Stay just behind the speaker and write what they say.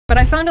But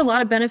I found a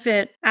lot of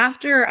benefit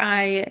after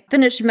I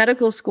finished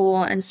medical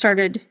school and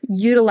started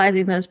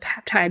utilizing those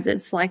peptides.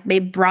 It's like they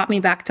brought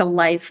me back to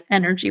life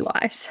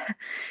energy-wise.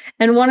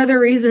 And one of the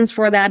reasons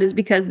for that is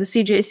because the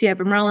CJC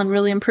ipamorelin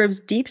really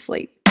improves deep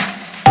sleep.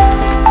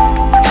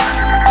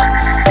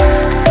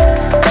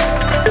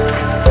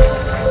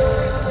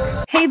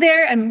 Hey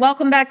there, and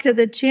welcome back to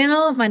the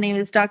channel. My name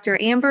is Dr.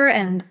 Amber,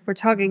 and we're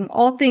talking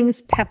all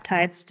things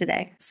peptides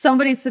today.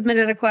 Somebody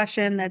submitted a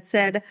question that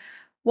said,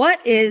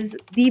 what is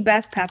the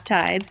best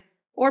peptide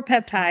or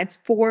peptides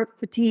for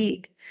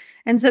fatigue?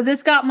 And so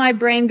this got my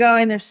brain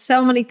going. There's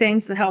so many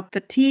things that help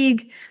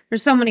fatigue.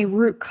 There's so many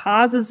root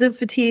causes of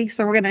fatigue.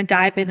 So we're going to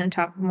dive in and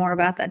talk more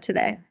about that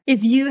today.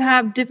 If you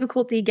have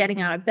difficulty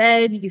getting out of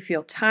bed, you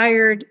feel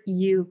tired,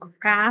 you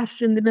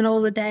crash in the middle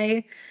of the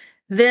day,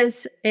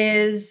 this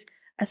is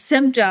a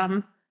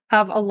symptom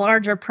of a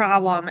larger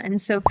problem. And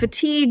so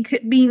fatigue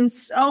could mean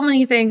so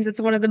many things.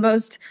 It's one of the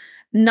most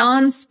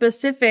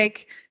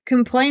non-specific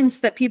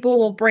complaints that people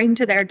will bring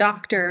to their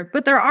doctor.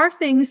 But there are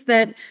things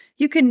that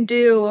you can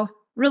do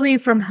really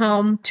from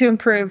home to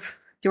improve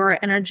your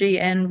energy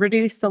and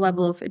reduce the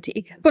level of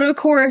fatigue. But of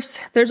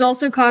course, there's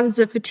also causes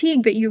of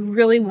fatigue that you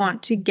really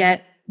want to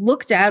get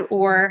looked at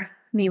or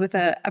meet with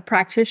a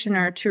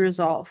practitioner to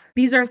resolve.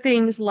 These are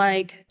things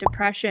like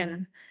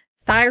depression,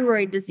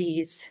 thyroid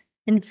disease,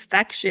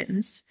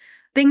 infections,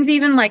 things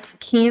even like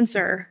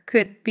cancer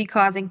could be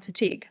causing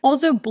fatigue.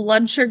 Also,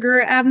 blood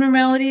sugar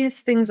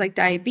abnormalities, things like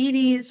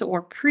diabetes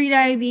or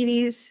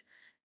prediabetes.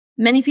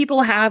 Many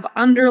people have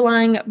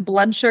underlying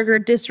blood sugar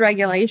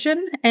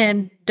dysregulation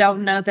and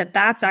don't know that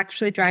that's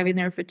actually driving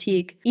their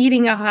fatigue.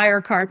 Eating a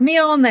higher carb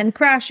meal and then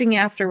crashing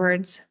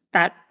afterwards,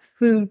 that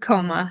food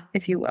coma,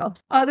 if you will.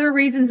 Other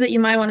reasons that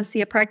you might want to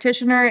see a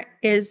practitioner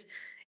is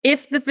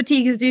if the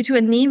fatigue is due to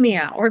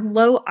anemia or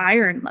low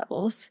iron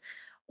levels,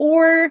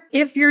 or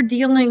if you're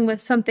dealing with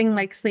something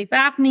like sleep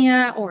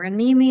apnea or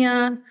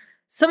anemia.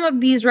 Some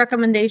of these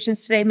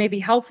recommendations today may be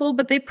helpful,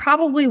 but they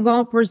probably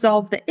won't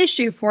resolve the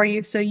issue for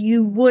you. So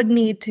you would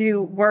need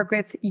to work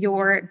with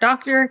your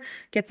doctor,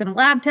 get some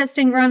lab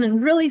testing run,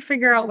 and really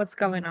figure out what's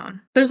going on.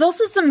 There's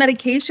also some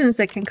medications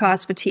that can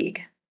cause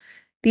fatigue.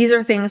 These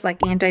are things like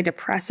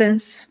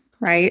antidepressants,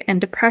 right? And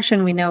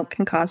depression, we know,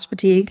 can cause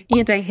fatigue.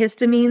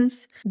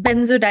 Antihistamines,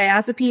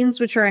 benzodiazepines,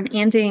 which are an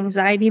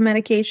anti-anxiety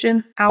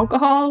medication.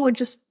 Alcohol,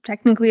 which is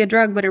technically a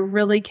drug, but it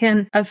really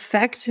can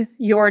affect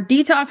your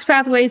detox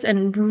pathways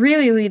and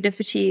really lead to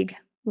fatigue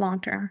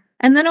long-term.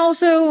 And then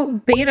also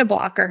beta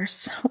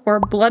blockers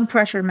or blood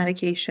pressure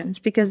medications,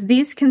 because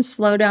these can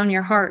slow down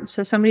your heart.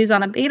 So somebody's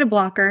on a beta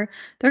blocker,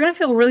 they're going to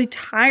feel really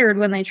tired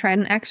when they try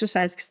and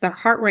exercise because their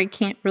heart rate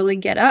can't really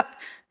get up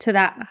to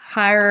that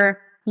higher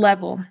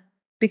level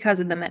because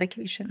of the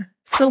medication.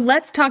 So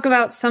let's talk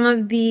about some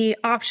of the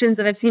options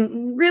that I've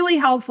seen really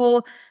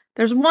helpful.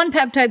 There's one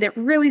peptide that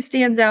really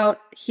stands out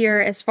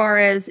here as far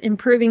as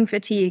improving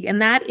fatigue,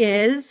 and that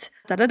is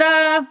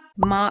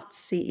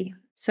Mots-C.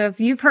 So if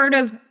you've heard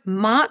of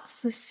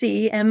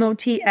Mots-C,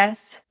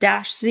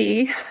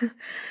 M-O-T-S-C,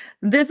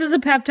 this is a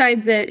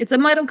peptide that it's a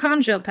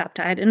mitochondrial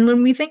peptide. And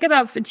when we think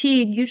about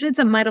fatigue, usually it's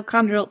a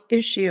mitochondrial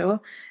issue.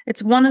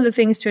 It's one of the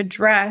things to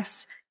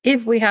address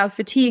if we have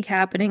fatigue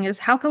happening is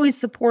how can we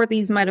support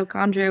these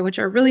mitochondria, which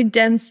are really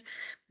dense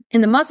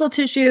in the muscle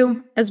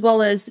tissue, as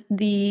well as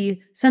the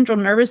central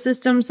nervous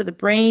system, so the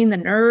brain, the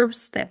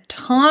nerves. They have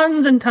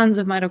tons and tons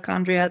of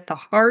mitochondria. The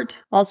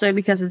heart, also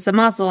because it's a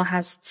muscle,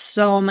 has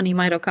so many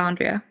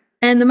mitochondria.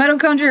 And the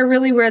mitochondria are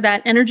really where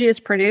that energy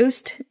is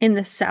produced in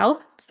the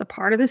cell. It's the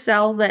part of the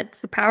cell that's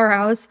the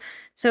powerhouse.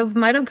 So if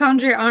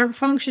mitochondria aren't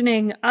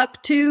functioning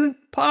up to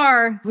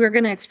par, we're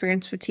going to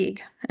experience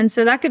fatigue. And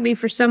so that could be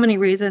for so many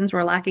reasons.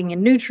 We're lacking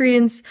in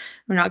nutrients,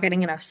 we're not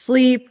getting enough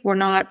sleep, we're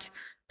not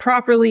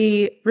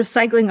properly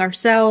recycling our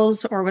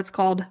cells, or what's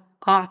called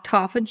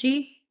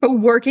autophagy. But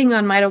working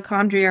on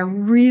mitochondria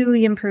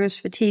really improves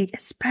fatigue,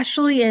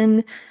 especially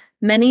in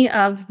many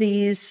of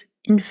these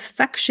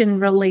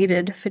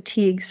infection-related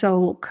fatigue.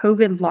 So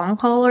COVID long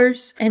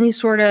haulers, any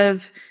sort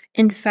of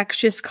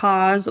infectious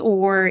cause,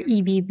 or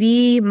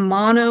EBV,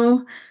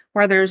 mono,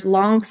 where there's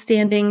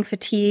long-standing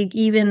fatigue,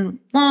 even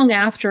long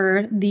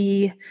after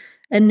the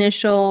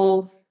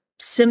initial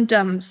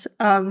symptoms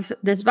of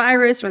this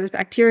virus or this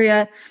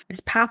bacteria,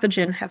 this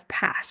pathogen have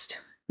passed.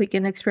 We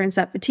can experience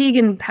that fatigue,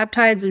 and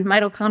peptides and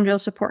mitochondrial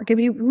support can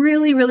be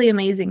really, really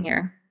amazing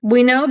here.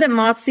 We know that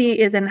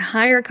Mots-C is in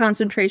higher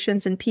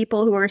concentrations in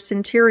people who are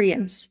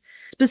centurions,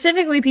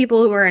 specifically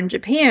people who are in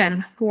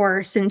Japan who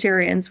are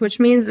centurions, which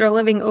means they're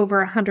living over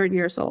 100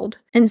 years old.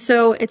 And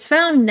so it's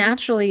found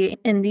naturally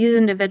in these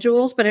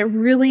individuals, but it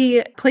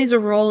really plays a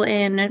role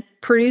in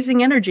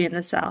producing energy in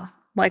the cell,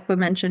 like we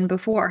mentioned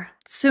before.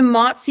 So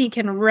Mots-C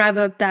can rev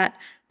up that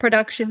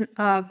production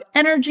of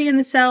energy in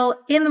the cell,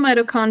 in the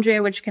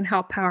mitochondria, which can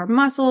help power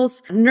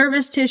muscles,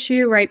 nervous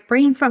tissue, right,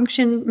 brain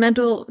function,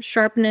 mental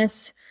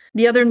sharpness.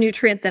 The other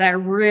nutrient that I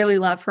really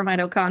love for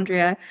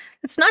mitochondria,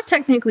 it's not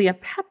technically a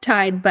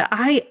peptide, but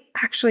I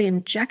actually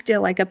inject it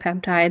like a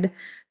peptide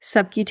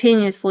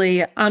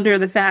subcutaneously under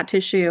the fat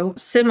tissue,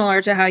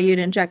 similar to how you'd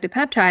inject a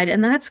peptide,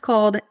 and that's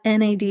called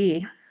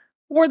NAD,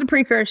 or the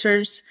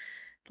precursors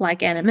like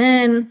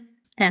NMN,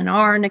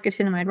 NR,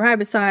 nicotinamide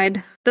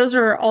riboside. Those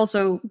are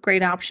also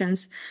great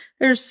options.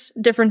 There's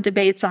different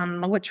debates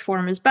on which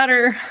form is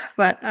better,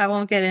 but I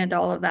won't get into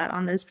all of that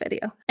on this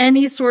video.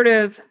 Any sort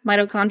of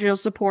mitochondrial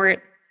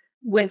support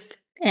with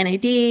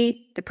NAD,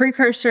 the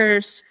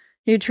precursors,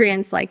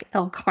 nutrients like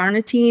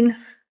L-carnitine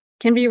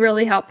can be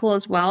really helpful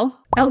as well.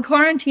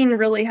 L-carnitine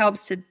really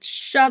helps to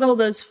shuttle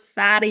those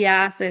fatty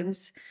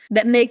acids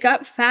that make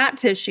up fat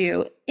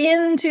tissue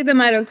into the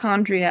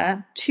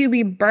mitochondria to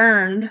be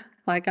burned,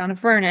 like on a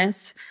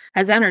furnace,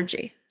 as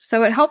energy.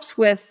 So it helps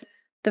with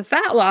the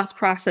fat loss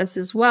process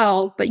as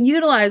well, but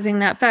utilizing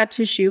that fat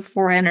tissue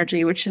for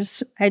energy, which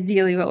is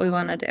ideally what we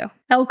want to do.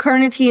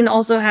 L-carnitine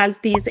also has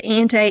these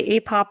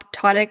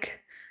anti-apoptotic,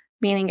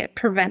 meaning it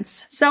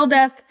prevents cell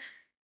death.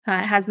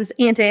 It has this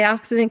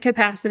antioxidant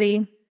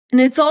capacity. And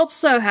it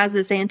also has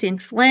this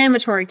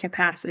anti-inflammatory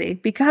capacity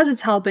because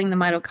it's helping the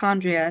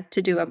mitochondria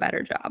to do a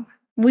better job.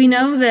 We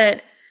know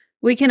that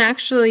we can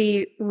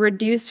actually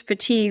reduce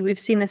fatigue. We've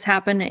seen this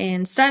happen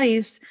in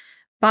studies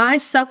by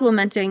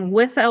supplementing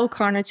with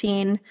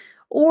L-carnitine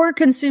or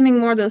consuming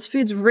more of those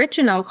foods rich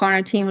in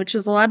L-carnitine, which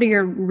is a lot of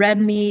your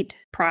red meat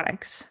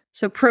products.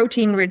 So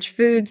protein-rich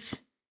foods,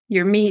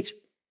 your meat,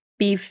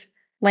 beef,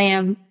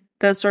 lamb,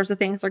 those sorts of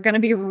things are going to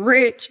be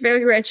rich,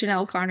 very rich in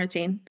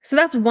L-carnitine. So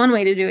that's one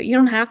way to do it. You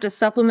don't have to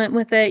supplement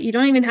with it. You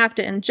don't even have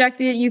to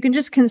inject it. You can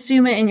just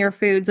consume it in your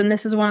foods. And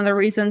this is one of the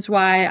reasons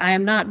why I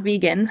am not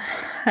vegan,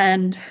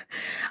 and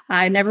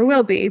I never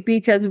will be,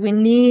 because we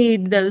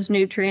need those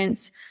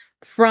nutrients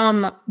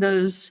from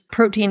those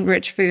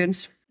protein-rich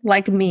foods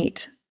like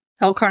meat.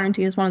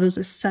 L-carnitine is one of those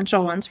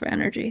essential ones for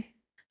energy.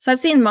 So I've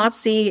seen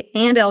Mots-C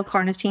and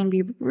L-carnitine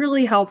be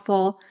really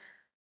helpful.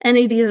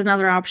 NAD is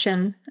another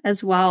option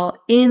as well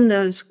in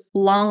those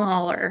long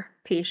hauler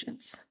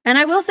patients. And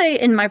I will say,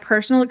 in my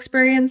personal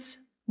experience,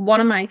 one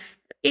of my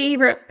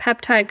favorite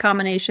peptide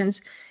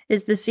combinations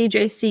is the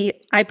CJC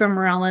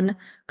ipamorelin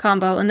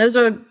combo. And those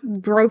are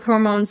growth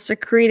hormone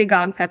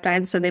secretagogue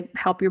peptides. So they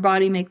help your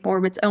body make more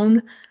of its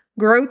own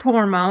growth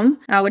hormone,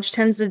 which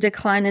tends to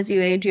decline as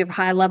you age. You have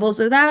high levels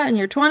of that in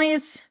your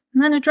 20s,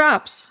 and then it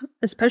drops,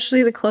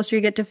 especially the closer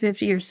you get to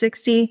 50 or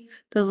 60.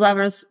 Those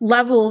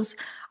levels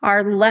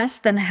are less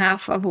than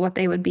half of what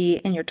they would be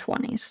in your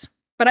 20s.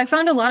 But I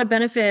found a lot of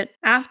benefit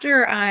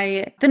after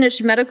I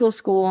finished medical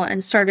school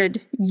and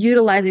started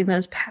utilizing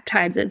those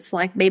peptides. It's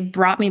like they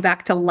brought me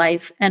back to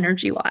life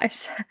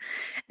energy-wise.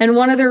 And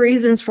one of the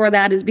reasons for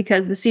that is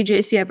because the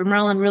CJC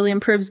ipamorelin really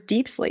improves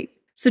deep sleep.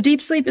 So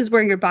deep sleep is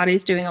where your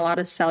body's doing a lot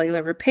of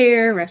cellular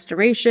repair,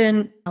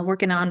 restoration,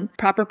 working on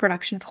proper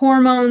production of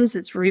hormones.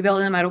 It's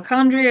rebuilding the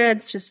mitochondria.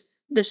 It's just,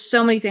 there's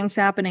so many things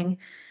happening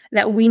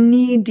that we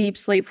need deep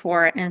sleep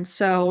for. And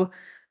so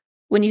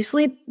when you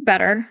sleep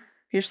better,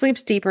 your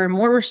sleep's deeper,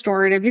 more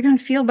restorative, you're going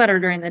to feel better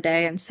during the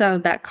day. And so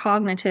that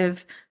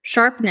cognitive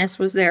sharpness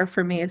was there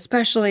for me,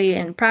 especially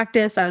in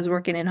practice. I was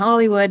working in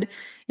Hollywood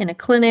in a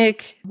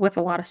clinic with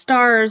a lot of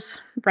stars,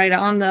 right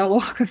on the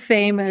Walk of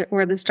Fame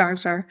where the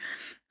stars are.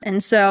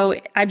 And so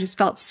I just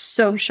felt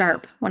so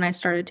sharp when I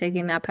started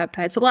taking that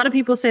peptide. So a lot of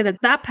people say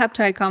that that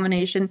peptide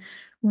combination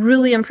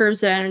really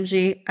improves their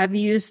energy. I've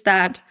used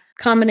that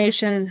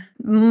combination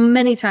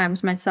many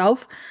times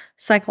myself,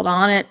 cycled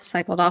on it,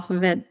 cycled off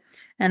of it,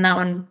 and that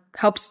one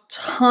helps a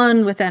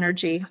ton with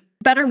energy.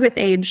 Better with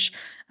age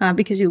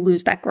because you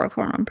lose that growth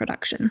hormone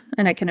production,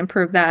 and it can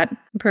improve that,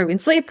 improving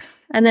sleep,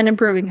 and then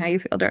improving how you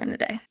feel during the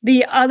day.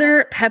 The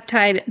other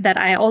peptide that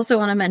I also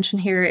want to mention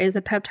here is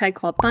a peptide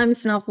called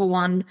thymosin alpha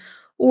 1,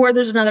 or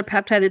there's another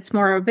peptide that's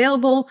more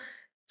available.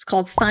 It's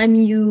called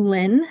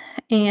Thymosin,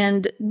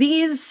 and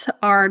these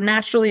are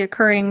naturally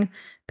occurring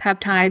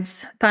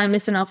peptides.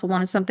 Thymosin alpha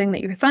 1 is something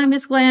that your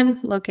thymus gland,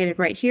 located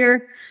right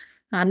here,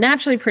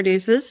 naturally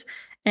produces,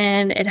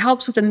 and it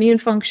helps with immune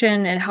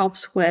function. It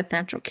helps with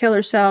natural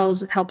killer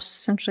cells. It helps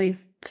essentially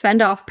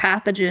fend off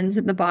pathogens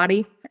in the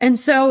body. And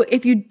so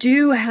if you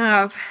do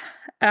have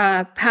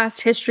a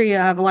past history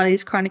of a lot of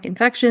these chronic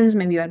infections,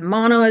 maybe you had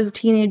mono as a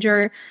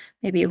teenager,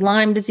 maybe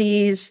Lyme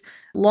disease,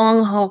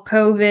 long haul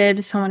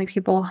COVID, so many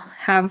people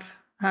have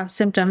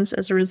symptoms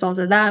as a result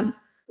of that,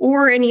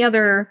 or any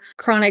other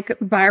chronic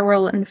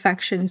viral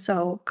infection,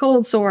 so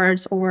cold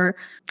sores or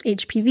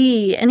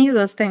HPV, any of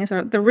those things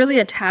they're really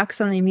attacks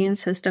on the immune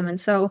system. And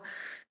so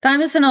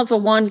thymosin alpha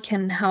 1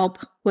 can help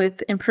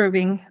with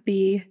improving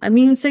the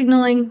immune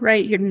signaling,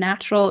 right? Your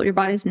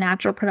body's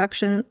natural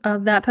production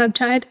of that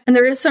peptide. And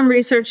there is some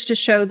research to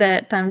show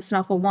that thymosin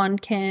alpha 1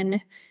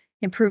 can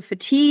improve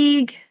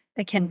fatigue.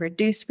 It can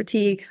reduce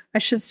fatigue, I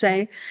should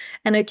say,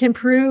 and it can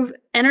improve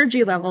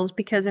energy levels,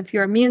 because if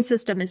your immune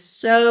system is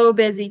so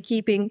busy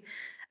keeping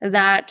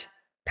that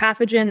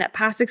pathogen, that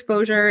past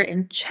exposure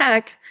in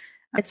check,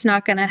 it's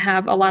not going to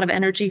have a lot of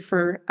energy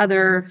for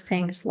other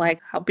things like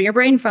helping your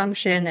brain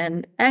function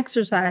and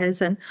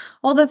exercise and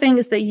all the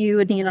things that you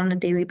would need on a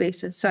daily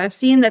basis. So I've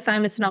seen that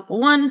thymosin alpha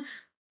 1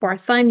 or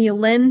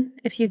Thymosin,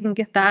 if you can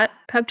get that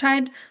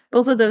peptide.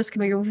 Both of those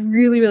can be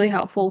really, really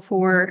helpful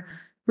for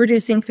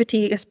reducing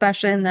fatigue,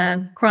 especially in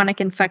the chronic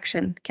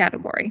infection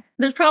category.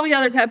 There's probably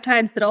other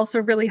peptides that also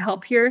really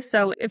help here.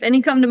 So if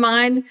any come to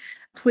mind,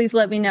 please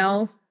let me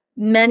know.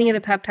 Many of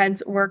the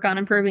peptides work on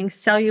improving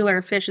cellular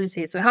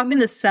efficiency, so helping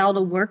the cell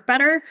to work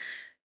better.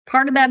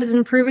 Part of that is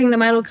improving the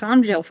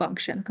mitochondrial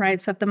function,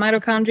 right? So if the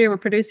mitochondria were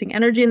producing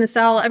energy in the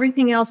cell,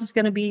 everything else is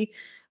going to be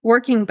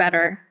working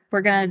better.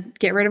 We're going to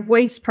get rid of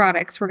waste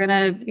products. We're going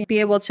to be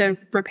able to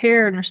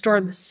repair and restore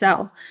the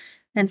cell.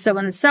 And so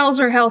when the cells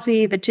are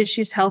healthy, the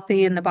tissue's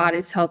healthy, and the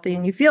body's healthy,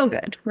 and you feel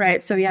good,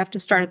 right? So you have to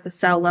start at the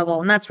cell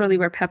level, and that's really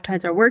where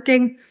peptides are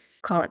working.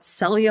 Call it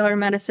cellular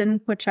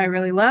medicine, which I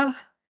really love.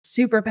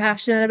 Super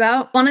passionate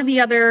about.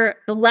 The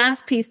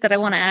last piece that I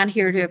want to add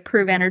here to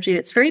improve energy,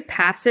 it's very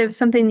passive,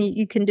 something that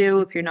you can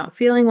do if you're not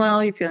feeling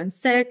well, you're feeling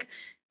sick,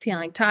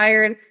 feeling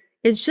tired,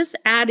 is just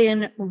add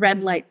in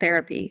red light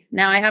therapy.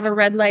 Now, I have a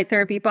red light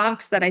therapy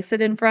box that I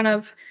sit in front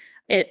of.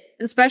 It,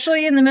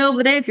 especially in the middle of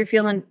the day, if you're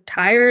feeling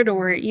tired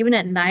or even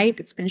at night,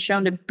 it's been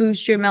shown to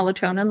boost your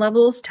melatonin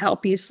levels to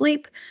help you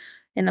sleep.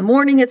 In the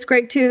morning, it's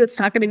great too. It's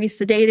not going to be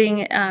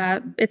sedating.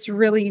 It's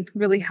really,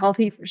 really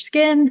healthy for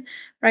skin,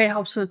 right? It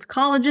helps with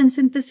collagen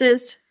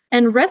synthesis.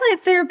 And red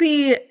light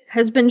therapy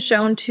has been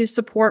shown to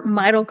support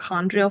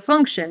mitochondrial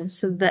function,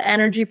 so the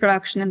energy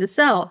production in the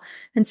cell.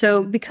 And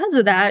so because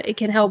of that, it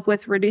can help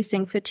with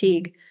reducing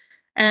fatigue.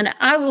 And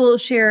I will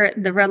share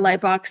the red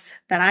light box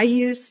that I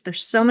use.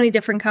 There's so many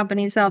different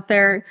companies out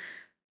there.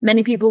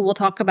 Many people will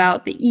talk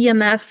about the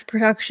EMF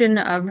production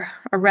of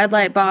a red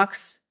light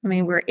box. I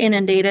mean, we're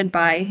inundated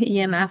by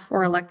EMF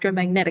or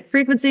electromagnetic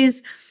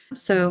frequencies.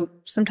 So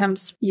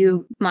sometimes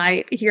you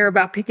might hear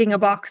about picking a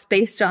box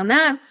based on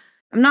that.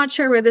 I'm not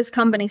sure where this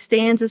company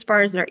stands as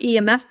far as their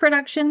EMF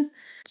production.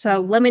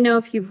 So let me know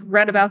if you've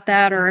read about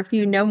that or if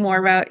you know more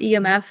about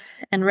EMF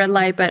and red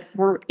light, but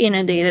we're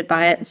inundated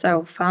by it.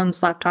 So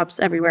phones, laptops,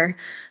 everywhere.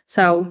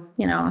 So,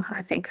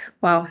 I think,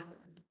 wow,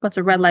 what's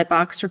a red light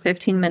box for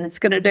 15 minutes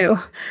going to do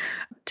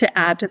to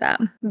add to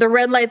that? The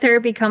red light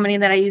therapy company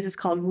that I use is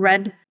called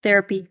Red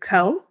Therapy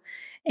Co.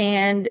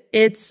 And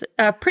it's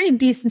a pretty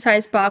decent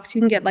sized box. You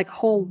can get like a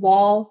whole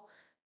wall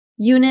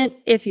unit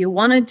if you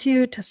wanted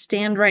to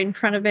stand right in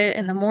front of it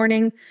in the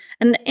morning.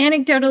 And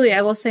anecdotally,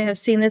 I will say I've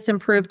seen this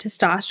improve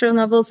testosterone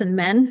levels in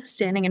men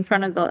standing in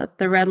front of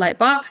the red light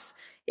box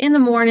in the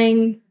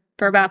morning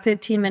for about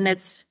 15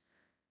 minutes,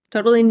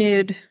 totally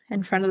nude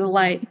in front of the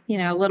light,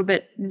 a little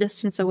bit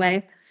distance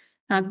away.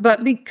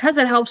 But because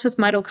it helps with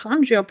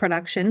mitochondrial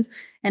production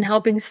and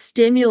helping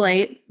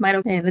stimulate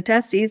the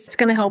testes, it's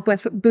going to help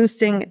with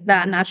boosting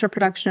that natural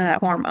production of that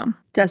hormone,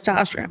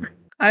 testosterone.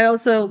 I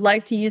also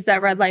like to use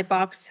that red light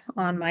box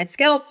on my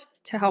scalp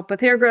to help with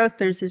hair growth.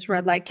 There's these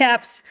red light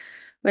caps,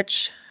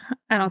 which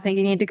I don't think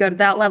you need to go to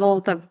that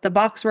level. The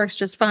box works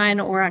just fine,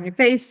 or on your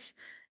face,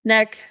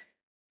 neck,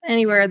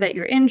 anywhere that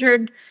you're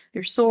injured,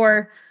 you're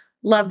sore.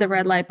 Love the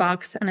red light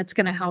box, and it's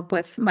going to help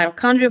with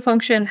mitochondrial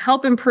function,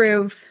 help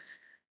improve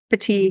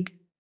fatigue,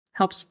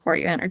 help support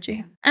your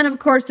energy. And of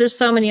course, there's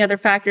so many other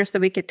factors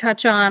that we could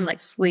touch on, like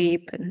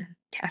sleep and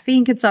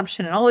caffeine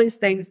consumption and all these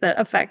things that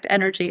affect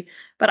energy.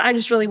 But I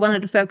just really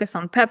wanted to focus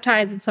on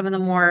peptides and some of the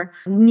more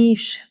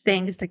niche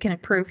things that can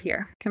improve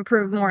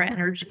more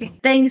energy.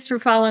 Thanks for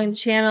following the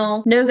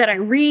channel. Know that I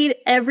read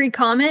every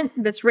comment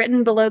that's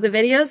written below the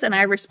videos and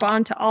I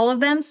respond to all of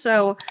them.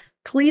 So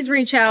please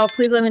reach out.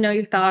 Please let me know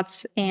your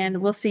thoughts,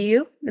 and we'll see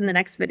you in the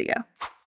next video.